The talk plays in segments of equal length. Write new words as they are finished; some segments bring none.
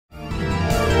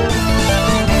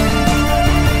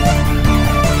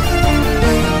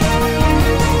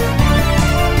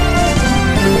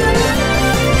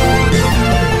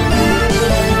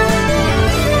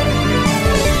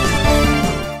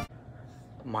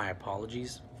my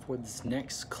apologies for this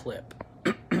next clip.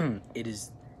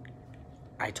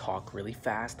 I talk really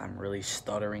fast, I'm really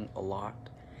stuttering a lot,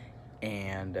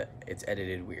 and it's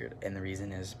edited weird. And the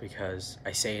reason is because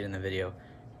I say it in the video,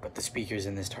 but the speakers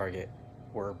in this Target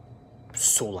were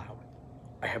so loud.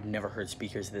 I have never heard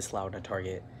speakers this loud in a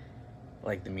Target,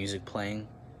 like the music playing,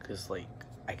 because like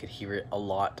I could hear it a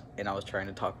lot, and I was trying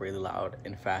to talk really loud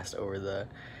and fast over the,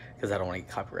 because I don't want to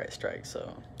get copyright strikes.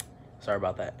 So sorry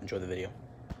about that. Enjoy the video.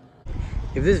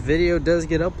 If this video does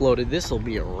get uploaded, this will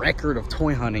be a record of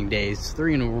toy hunting days,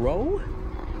 3 in a row.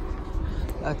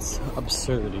 That's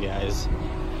absurd, guys.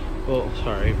 Well,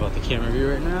 sorry about the camera view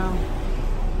right now.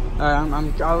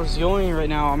 I was going right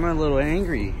now. I'm a little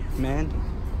angry, man.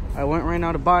 I went right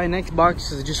now to buy an Xbox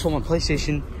because I just sold my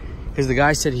PlayStation, because the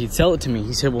guy said he'd sell it to me.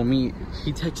 He said,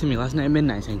 he texted me last night at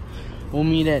midnight saying, we'll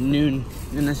meet at noon.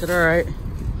 And I said, all right.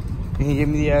 And he gave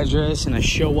me the address, and I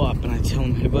show up and I tell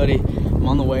him, hey buddy, I'm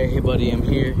on the way, hey buddy, I'm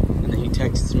here. And then he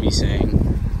texts me saying,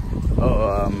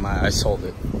 oh, I sold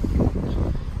it.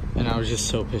 And I was just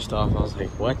so pissed off. I was like,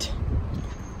 what?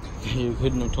 You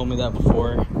couldn't have told me that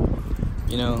before.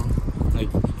 You know, like,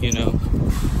 you know,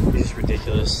 it's just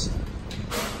ridiculous.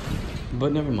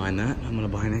 But never mind that. I'm gonna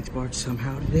buy an Xbox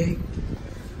somehow today.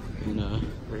 In a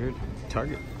weird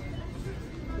Target.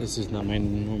 This is not my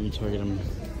normal Target. I'm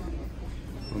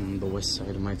on the west side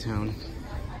of my town,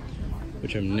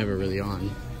 which I'm never really on.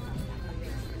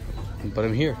 But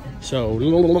I'm here. So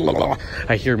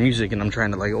I hear music and I'm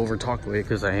trying to like over talk away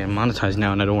because I am monetized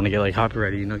now and I don't want to get like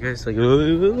copyrighted, you know, guys. Like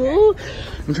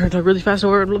I'm trying to talk really fast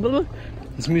over blah, blah, blah.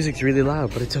 This music's really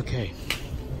loud, but it's okay.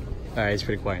 Alright, it's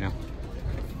pretty quiet now.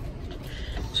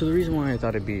 So the reason why I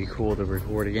thought it'd be cool to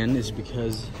record again is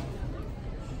because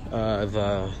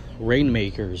the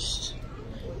rainmakers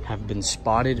have been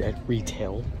spotted at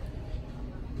retail,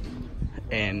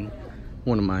 and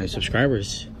one of my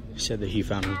subscribers said that he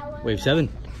found Wave 7,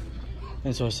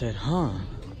 and so I said, huh,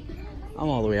 I'm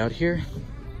all the way out here,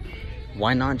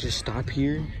 why not just stop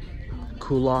here,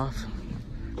 cool off,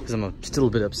 because I'm still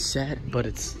a bit upset, but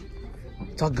it's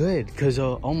all good, because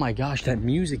oh my gosh, that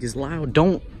music is loud.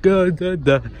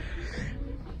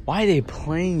 Why are they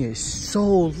playing it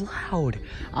so loud?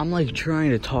 I'm like trying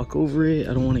to talk over it.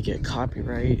 I don't want to get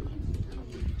copyright.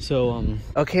 So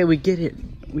okay, we get it,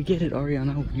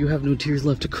 Ariana, you have no tears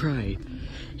left to cry.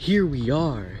 Here we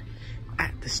are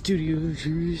at the Studio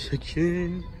Series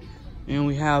section, and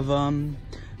we have no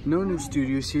new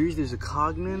Studio Series. There's a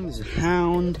Cogman, there's a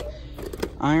Hound,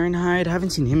 Ironhide, I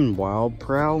haven't seen him in a while,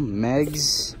 Prowl,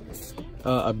 Megs,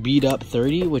 a beat up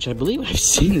 30, which I believe I've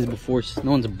seen this before,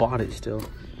 no one's bought it still.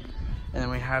 And then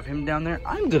we have him down there.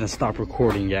 I'm gonna stop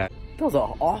recording, yeah. That was an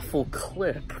awful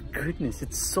clip. Goodness,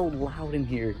 it's so loud in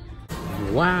here.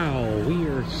 Wow, we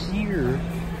are here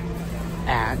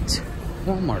at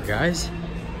Walmart, guys.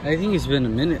 I think it's been a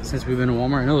minute since we've been to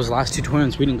Walmart. I know those last 2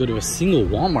 tournaments we didn't go to a single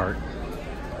Walmart.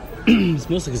 It's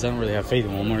mostly because I don't really have faith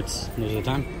in Walmarts most of the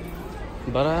time.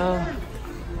 But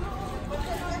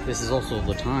this is also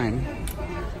the time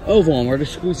of Walmart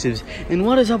exclusives. And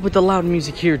what is up with the loud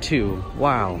music here too?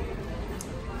 Wow.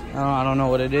 I don't know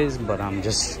what it is, but I'm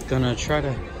just gonna try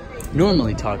to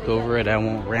normally talk over it. I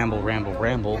won't ramble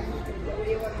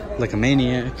like a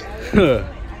maniac.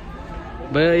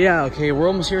 But yeah, okay, we're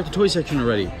almost here at the toy section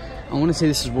already. I want to say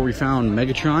this is where we found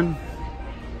Megatron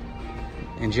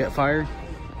and Jetfire,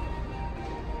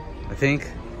 I think.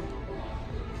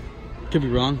 Could be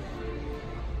wrong.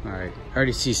 Alright, I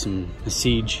already see a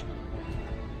Siege.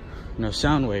 No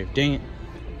Soundwave, dang it.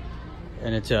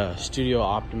 And it's a Studio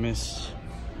Optimus.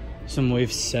 Some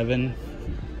Wave 7.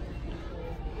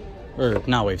 Or,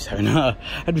 not Wave 7.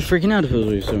 I'd be freaking out if it was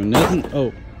Wave 7. Nothing.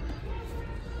 Oh.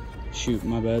 Shoot,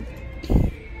 my bad.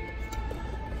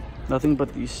 Nothing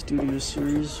but the Studio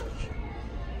Series.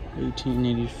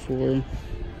 1884.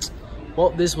 Well,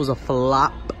 this was a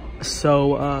flop.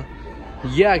 So,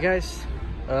 yeah, guys.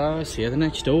 See you at the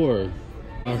next store.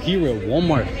 Our hero,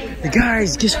 Walmart.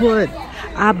 Guys, guess what?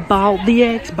 I bought the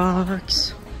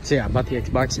Xbox. So yeah, I bought the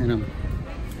Xbox, and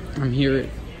I'm here at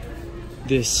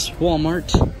this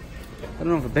Walmart. I don't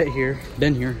know if I've been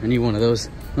here. I need one of those.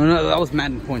 No, that was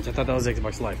Madden points. I thought that was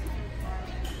Xbox Live.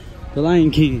 The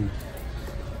Lion King.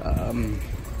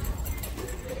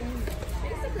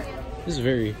 This is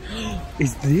very.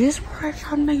 Is this where I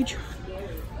found Megatron?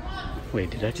 Wait,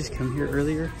 did I just come here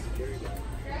earlier?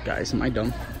 Guys, am I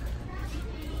dumb?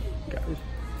 Guys.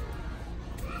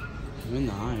 I'm in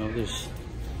the aisle. There's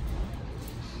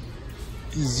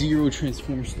zero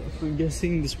Transformer stuff. I'm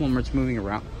guessing this Walmart's moving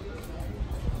around.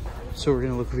 So we're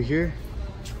gonna look over here.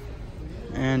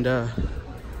 And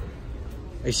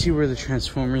I see where the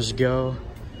Transformers go.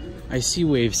 I see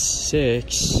wave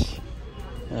 6.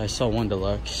 I saw one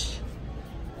deluxe.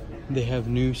 They have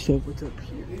new stuff. What's up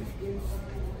here?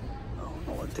 I don't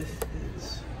know what this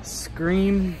is.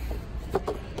 Scream.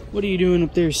 What are you doing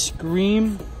up there,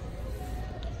 Scream?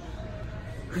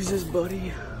 Who's this,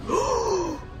 buddy?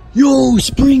 Yo,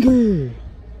 Springer!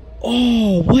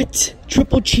 Oh, what?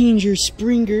 Triple changer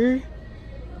Springer.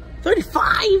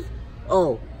 35?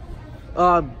 Oh.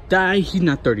 He's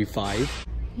not 35.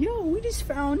 Yo, we just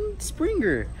found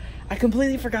Springer. I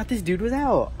completely forgot this dude was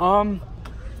out.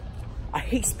 I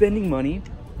hate spending money,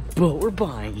 but we're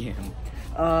buying him.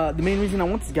 The main reason I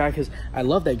want this guy, because I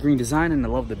love that green design and I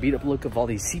love the beat up look of all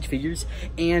these Siege figures.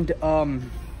 And,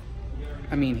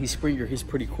 I mean, he's Springer, he's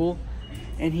pretty cool.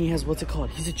 And he has, what's it called?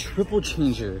 He's a triple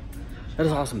changer. That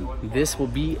is awesome. This will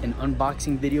be an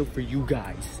unboxing video for you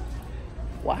guys.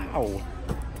 Wow.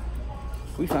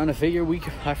 We found a figure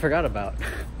I forgot about.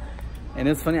 And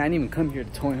it's funny, I didn't even come here to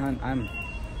toy hunt.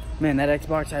 Man, that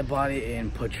Xbox, I bought it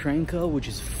in Potranco, which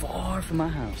is far from my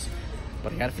house.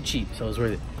 But I got it for cheap, so it was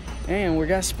worth it. And we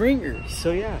got Springer,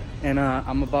 so yeah. And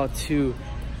I'm about to,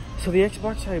 so the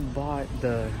Xbox I bought,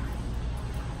 the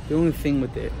only thing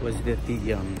with it was that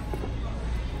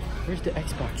where's the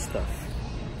Xbox stuff?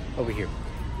 Over here.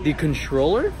 The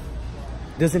controller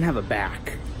doesn't have a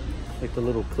back. Like the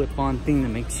little clip-on thing that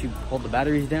makes you pull the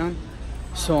batteries down.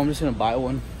 So I'm just gonna buy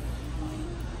one.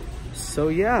 So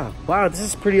yeah, wow, this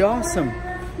is pretty awesome.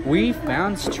 We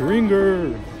found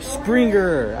Springer.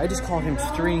 I just called him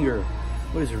Stringer.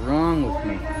 What is wrong with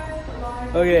me?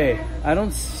 Okay, I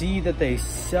don't see that they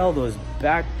sell those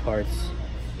back parts,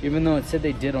 even though it said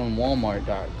they did on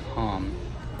Walmart.com.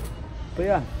 But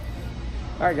yeah.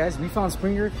 Alright guys, we found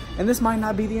Springer, and this might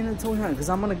not be the end of the toy hunt, because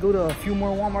I'm going to go to a few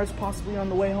more Walmarts possibly on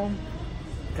the way home.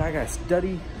 I got to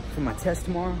study for my test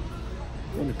tomorrow,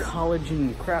 going to college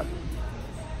and crap.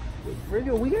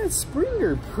 We got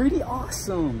Springer, pretty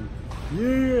awesome.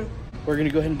 Yeah. We're going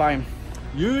to go ahead and buy him.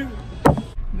 Yeah.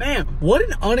 Man, what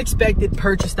an unexpected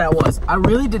purchase that was. I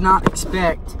really did not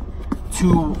expect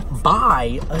to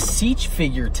buy a Siege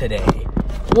figure today.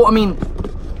 Well, I mean,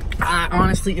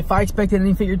 honestly, if I expected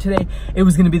any figure today, it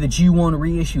was going to be the G1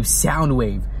 reissue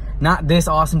Soundwave. Not this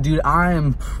awesome dude. I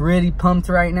am pretty pumped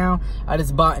right now. I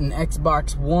just bought an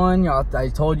Xbox One, y'all. I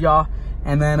told y'all.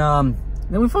 And then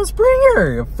we found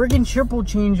Springer, a freaking triple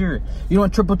changer. You know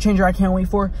what triple changer I can't wait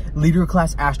for? Leader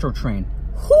Class Astro Train.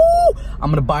 Whoo! I'm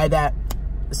going to buy that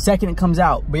the second it comes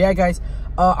out. But yeah, guys,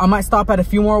 I might stop at a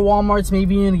few more Walmarts,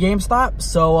 maybe in a GameStop.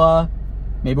 So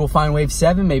maybe we'll find Wave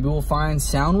 7. Maybe we'll find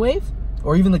Soundwave.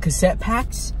 Or even the cassette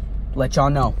packs. Let y'all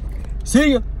know.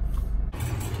 See ya.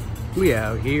 We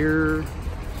out here,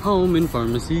 home and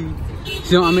pharmacy.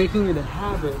 So I'm making it a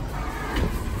habit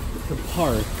to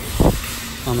park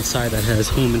on the side that has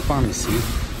home and pharmacy,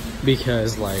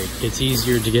 because like it's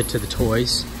easier to get to the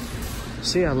toys.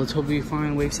 So yeah, let's hope we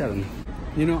find Wave 7.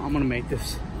 You know, I'm gonna make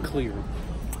this clear.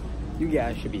 You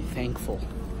guys should be thankful.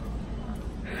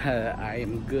 I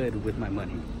am good with my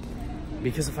money.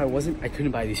 Because if I wasn't, I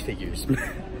couldn't buy these figures.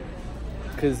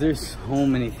 Because there's so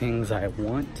many things I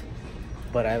want,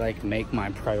 but I like make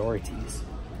my priorities.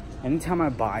 Anytime I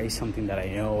buy something that I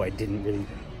know I didn't really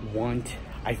want,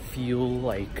 I feel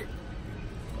like,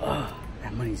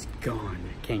 that money's gone.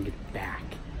 I can't get it back.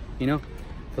 You know?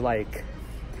 But like,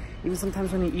 even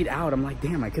sometimes when you eat out, I'm like,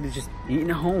 damn, I could have just eaten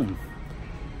at home.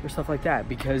 Or stuff like that.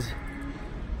 Because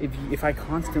if I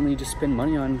constantly just spend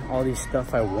money on all these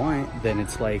stuff I want, then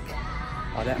it's like,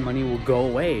 all that money will go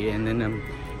away, and then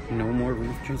no more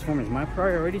Transformers. My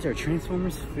priorities are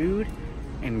Transformers, food,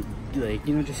 and like,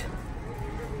 you know, just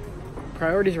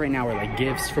priorities right now are like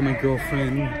gifts for my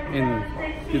girlfriend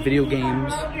and the video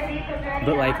games.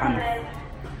 But like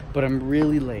I'm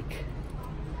really like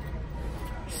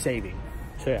saving.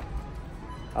 So yeah,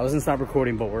 I was gonna stop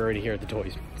recording, but we're already here at the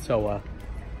toys. So I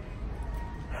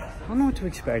don't know what to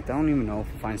expect. I don't even know if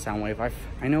we'll find Soundwave.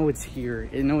 I know it's here.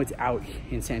 I know it's out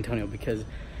in San Antonio because it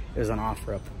was on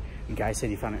offer up. The guy said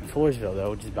he found it in Floresville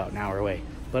though, which is about an hour away.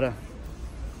 But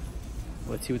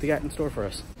let's see what they got in store for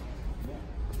us.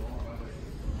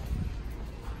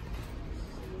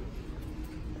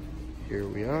 Here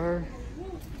we are.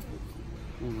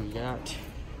 And we got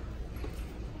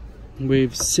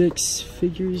Wave 6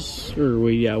 figures, or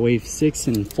Wave 6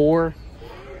 and 4.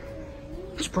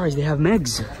 I'm surprised they have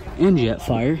Megs and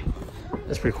Jetfire.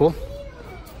 That's pretty cool.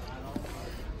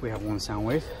 We have one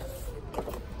Soundwave.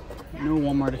 No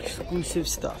Walmart exclusive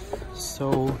stuff.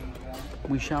 So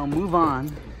we shall move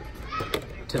on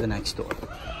to the next store.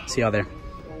 See y'all there.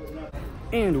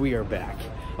 And we are back.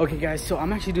 Okay guys, so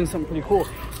I'm actually doing something pretty cool.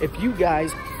 If you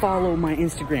guys follow my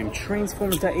Instagram,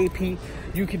 transformers.ap,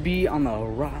 you could be on the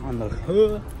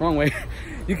wrong way.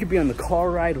 You could be on the car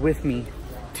ride with me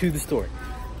to the store.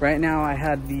 Right now I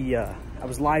had the I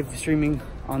was live streaming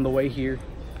on the way here.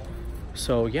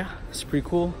 So yeah, it's pretty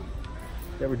cool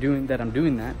that I'm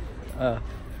doing that.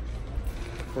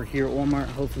 We're here at Walmart.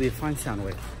 Hopefully it finds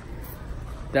Soundwave.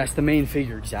 That's the main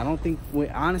figures. I don't think,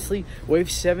 honestly,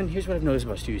 Wave 7, here's what I've noticed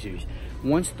about Studio Series.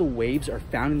 Once the waves are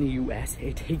found in the US,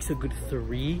 it takes a good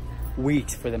 3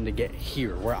 weeks for them to get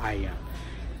here where I am.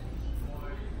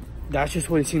 That's just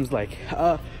what it seems like.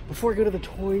 Before I go to the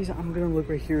toys, I'm gonna look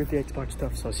right here at the Xbox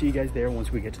stuff. So I'll see you guys there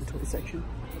once we get to the toy section.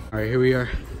 All right, here we are.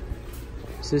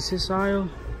 Is this aisle?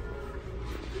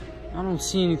 I don't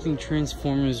see anything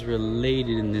Transformers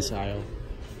related in this aisle,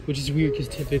 which is weird because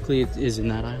typically it is in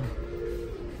that aisle.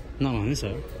 Not on this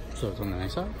side, so it's on the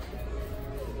next side.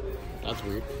 That's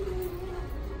weird.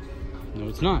 No,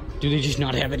 it's not. Do they just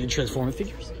not have any Transformer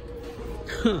figures?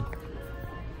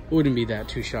 Wouldn't be that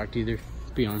too shocked either,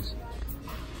 to be honest.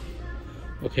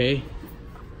 Okay.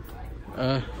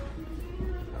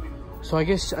 So I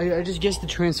guess, I just guess the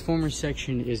Transformer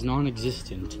section is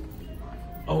non-existent.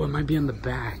 Oh, it might be on the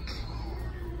back.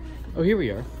 Oh, here we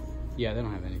are. Yeah, they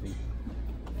don't have anything.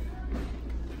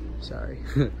 Sorry.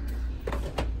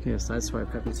 Yes, that's why I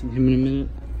haven't seen him in a minute.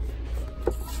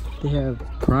 They have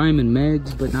Prime and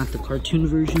Megs, but not the cartoon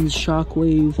versions,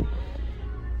 Shockwave,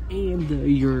 and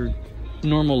your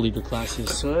normal leader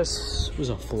classes. So this was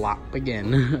a flop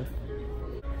again.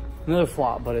 Another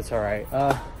flop, but it's alright.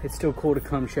 It's still cool to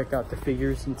come check out the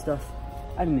figures and stuff.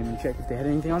 I didn't even check if they had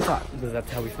anything on top, because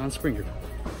that's how we found Springer.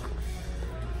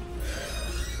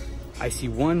 I see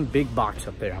one big box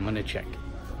up there. I'm gonna check.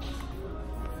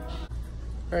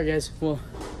 Alright guys, well,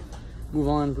 move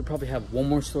on. We probably have one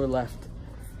more store left,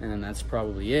 and then that's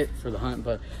probably it for the hunt.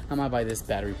 But I might buy this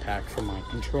battery pack for my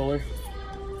controller.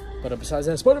 But besides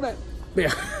that, Spider-Man.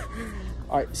 Yeah.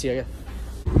 All right, see ya.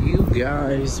 You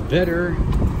guys better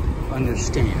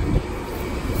understand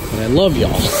that I love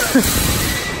y'all.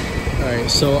 All right,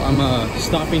 so I'm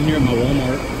stopping here at my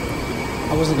Walmart.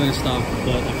 I wasn't gonna stop,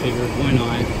 but I figured why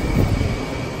not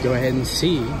go ahead and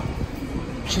see.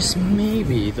 Just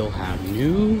maybe they'll have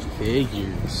new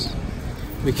figures.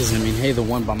 Because, I mean, hey, the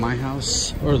one by my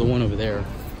house, or the one over there,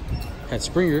 had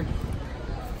Springer.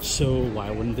 So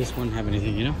why wouldn't this one have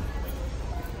anything, you know?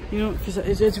 You know, because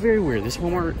it's very weird. This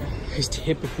Walmart is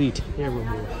typically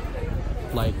terrible.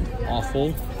 Like,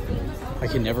 awful. I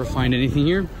can never find anything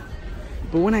here.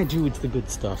 But when I do, it's the good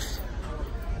stuff.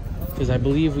 Because I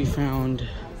believe we found...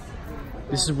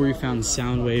 This is where we found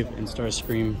Soundwave and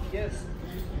Starscream.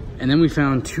 And then we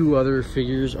found 2 other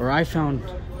figures, or I found...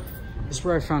 This is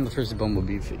where I found the first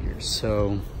Bumblebee figures.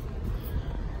 So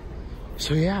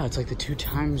yeah, it's like the 2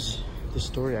 times the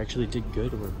story actually did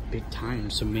good were big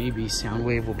times. So maybe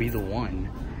Soundwave will be the one.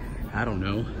 I don't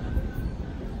know.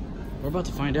 We're about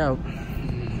to find out.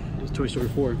 It's Toy Story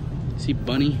 4. See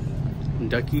Bunny and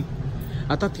Ducky.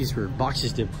 I thought these were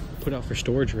boxes to put out for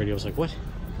storage already. I was like, what?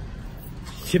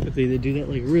 Typically they do that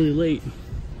like really late.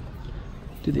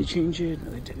 Did they change it?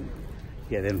 No, they didn't.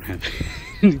 Yeah, they don't have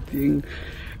anything.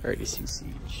 Already see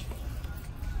Siege.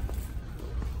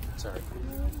 Sorry.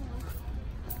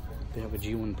 They have a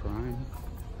G1 Prime.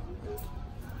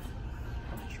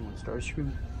 A G1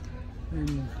 Starscream.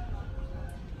 And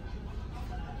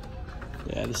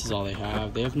yeah, this is all they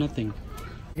have. They have nothing.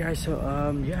 Guys, so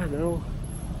yeah, that'll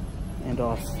end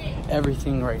off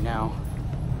everything right now.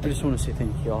 I just want to say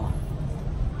thank y'all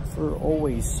for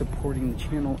always supporting the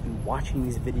channel and watching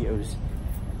these videos.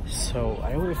 So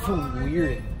I always feel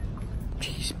weird.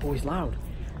 Jeez, boys loud.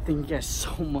 Thank you guys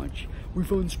so much. We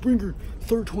found Springer,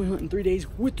 3rd toy hunt in 3 days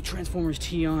with the Transformers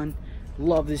tee on.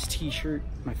 Love this t-shirt,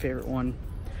 my favorite one.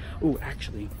 Oh,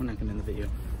 actually, we're not gonna end the video.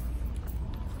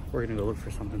 We're gonna go look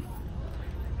for something.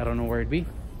 I don't know where it'd be,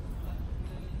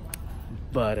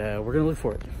 but we're gonna look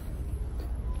for it.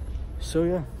 So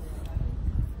yeah.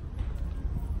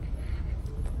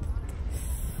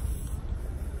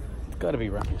 It's gotta be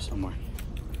around here somewhere.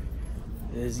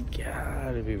 It's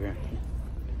gotta be around here.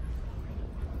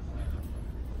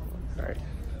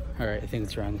 All right, I think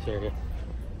it's around this area.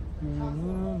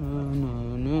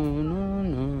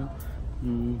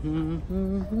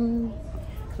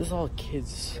 This is all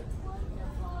kids.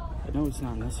 I know it's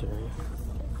not in this area.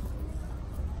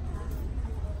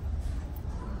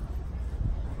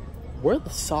 Where are the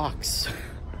socks?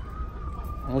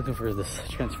 I'm looking for the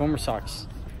Transformer socks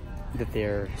that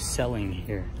they're selling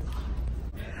here.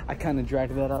 I kind of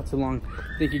dragged that out too long.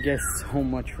 Thank you guys so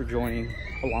much for joining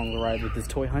along the ride with this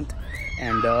toy hunt.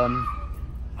 And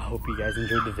I hope you guys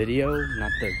enjoyed the video.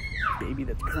 Not the baby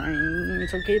that's crying.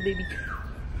 It's okay, baby.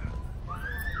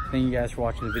 Thank you guys for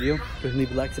watching the video. Go ahead and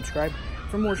leave a like, subscribe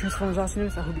for more Transformers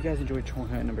awesomeness. I hope you guys enjoyed Troll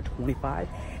Hunt number 25,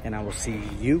 and I will see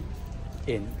you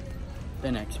in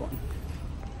the next one.